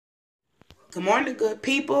Good morning, good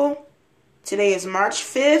people. Today is March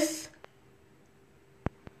 5th,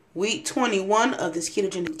 week 21 of this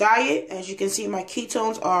ketogenic diet. As you can see, my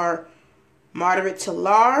ketones are moderate to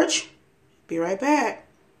large. Be right back.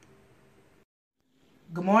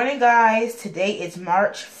 Good morning, guys. Today is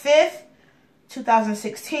March 5th,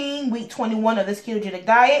 2016, week 21 of this ketogenic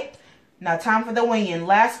diet. Now, time for the weigh-in.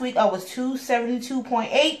 Last week, I was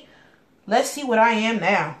 272.8. Let's see what I am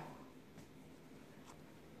now.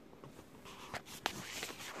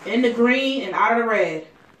 In the green and out of the red.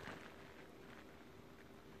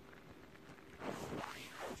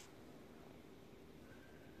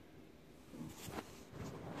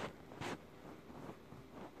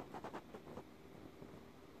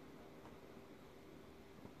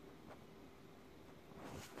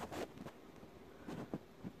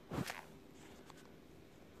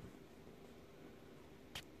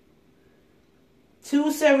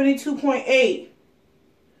 $272.8.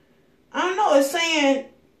 I don't know, it's saying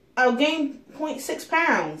I'll gain 0.6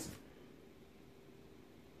 pounds.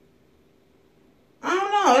 I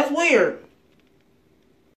don't know, that's weird.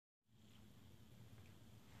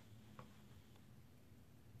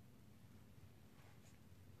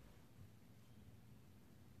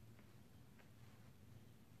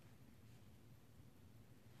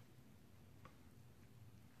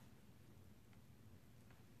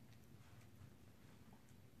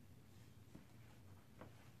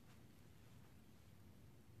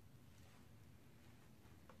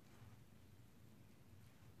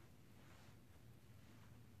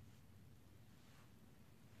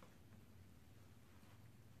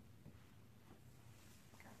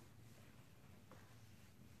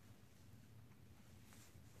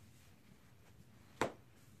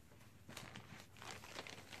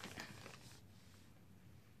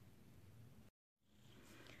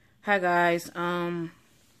 Hi guys, I'm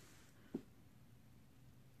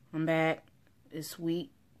back. It's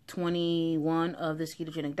week 21 of this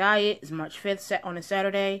ketogenic diet. It's March 5th, set on a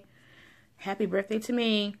Saturday. Happy birthday to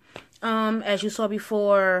me. As you saw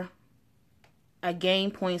before, I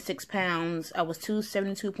gained 0.6 pounds. I was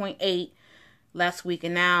 272.8 last week,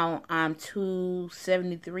 and now I'm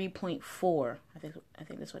 273.4. I think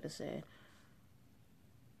that's what it said.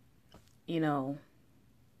 You know,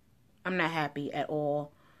 I'm not happy at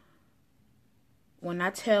all. When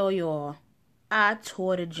I tell y'all, I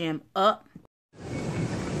tore the gym up.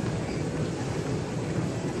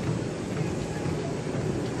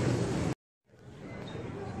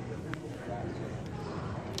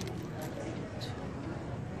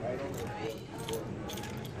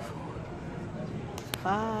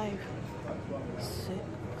 Five, 6,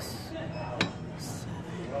 7,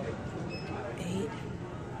 8.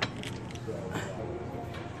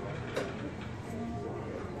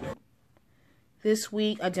 This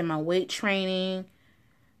week, I did my weight training.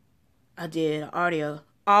 I did already an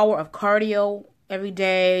hour of cardio every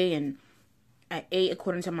day, and I ate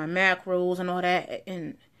according to my macros and all that.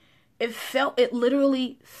 And it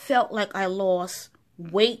literally felt like I lost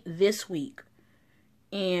weight this week.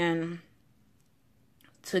 And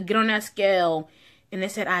to get on that scale, and they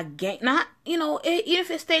said I gained, not, even if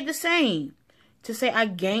it stayed the same, to say I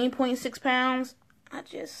gained 0.6 pounds, I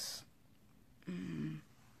just,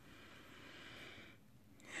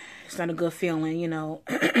 it's not a good feeling, I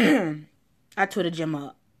tore the gym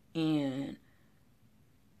up, and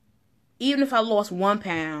even if I lost 1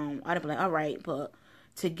 pound, I'd be like, all right, but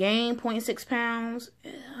to gain 0.6 pounds,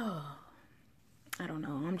 I don't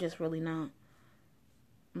know. I'm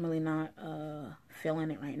really not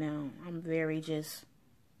feeling it right now. I'm very just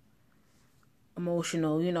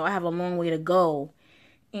emotional. I have a long way to go.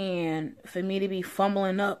 And for me to be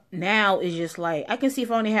fumbling up now is just like, I can see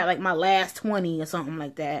if I only had like my last 20 or something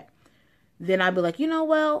like that, then I'd be like,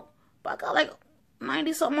 well, but I got like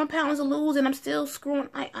 90-something more pounds to lose and I'm still screwing.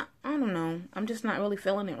 I don't know. I'm just not really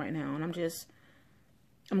feeling it right now. And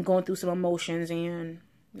I'm going through some emotions, and,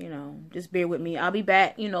 just bear with me. I'll be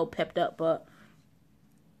back, pepped up, but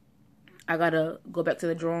I gotta go back to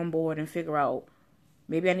the drawing board and figure out,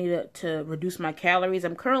 maybe I need to reduce my calories.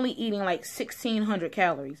 I'm currently eating like 1,600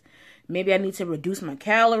 calories. Maybe I need to reduce my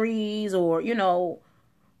calories, or, I don't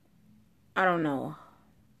know.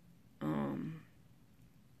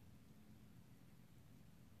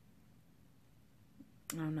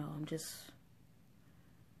 I don't know.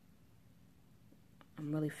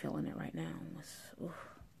 I'm really feeling it right now.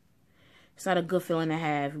 It's not a good feeling to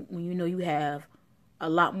have when you have a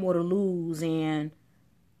lot more to lose, and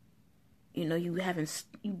you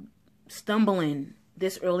stumbling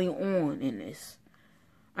this early on in this.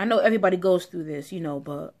 I know everybody goes through this,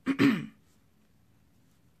 but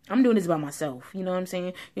I'm doing this by myself. You know what I'm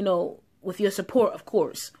saying? With your support, of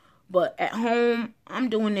course. But at home, I'm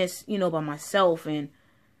doing this, you know, by myself, and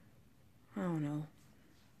I don't know.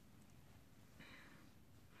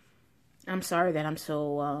 I'm sorry that I'm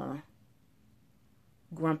so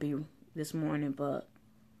grumpy this morning, but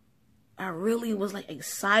I really was like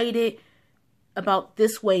excited about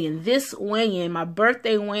this weigh-in, my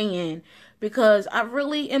birthday weigh-in, because I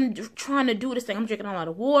really am trying to do this thing. I'm drinking a lot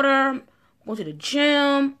of water, going to the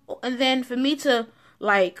gym, and then for me to,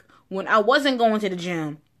 like, when I wasn't going to the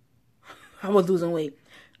gym, I was losing weight.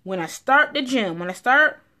 When I start the gym, when I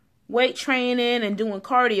start weight training and doing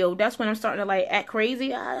cardio, that's when I'm starting to, like, act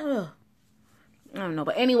crazy. I don't know.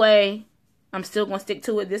 But anyway, I'm still going to stick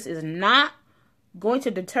to it. This is not going to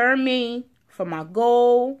deter me from my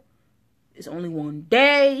goal. It's only one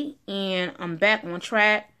day, and I'm back on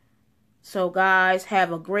track. So, guys,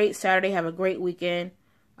 have a great Saturday. Have a great weekend.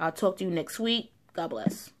 I'll talk to you next week. God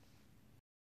bless.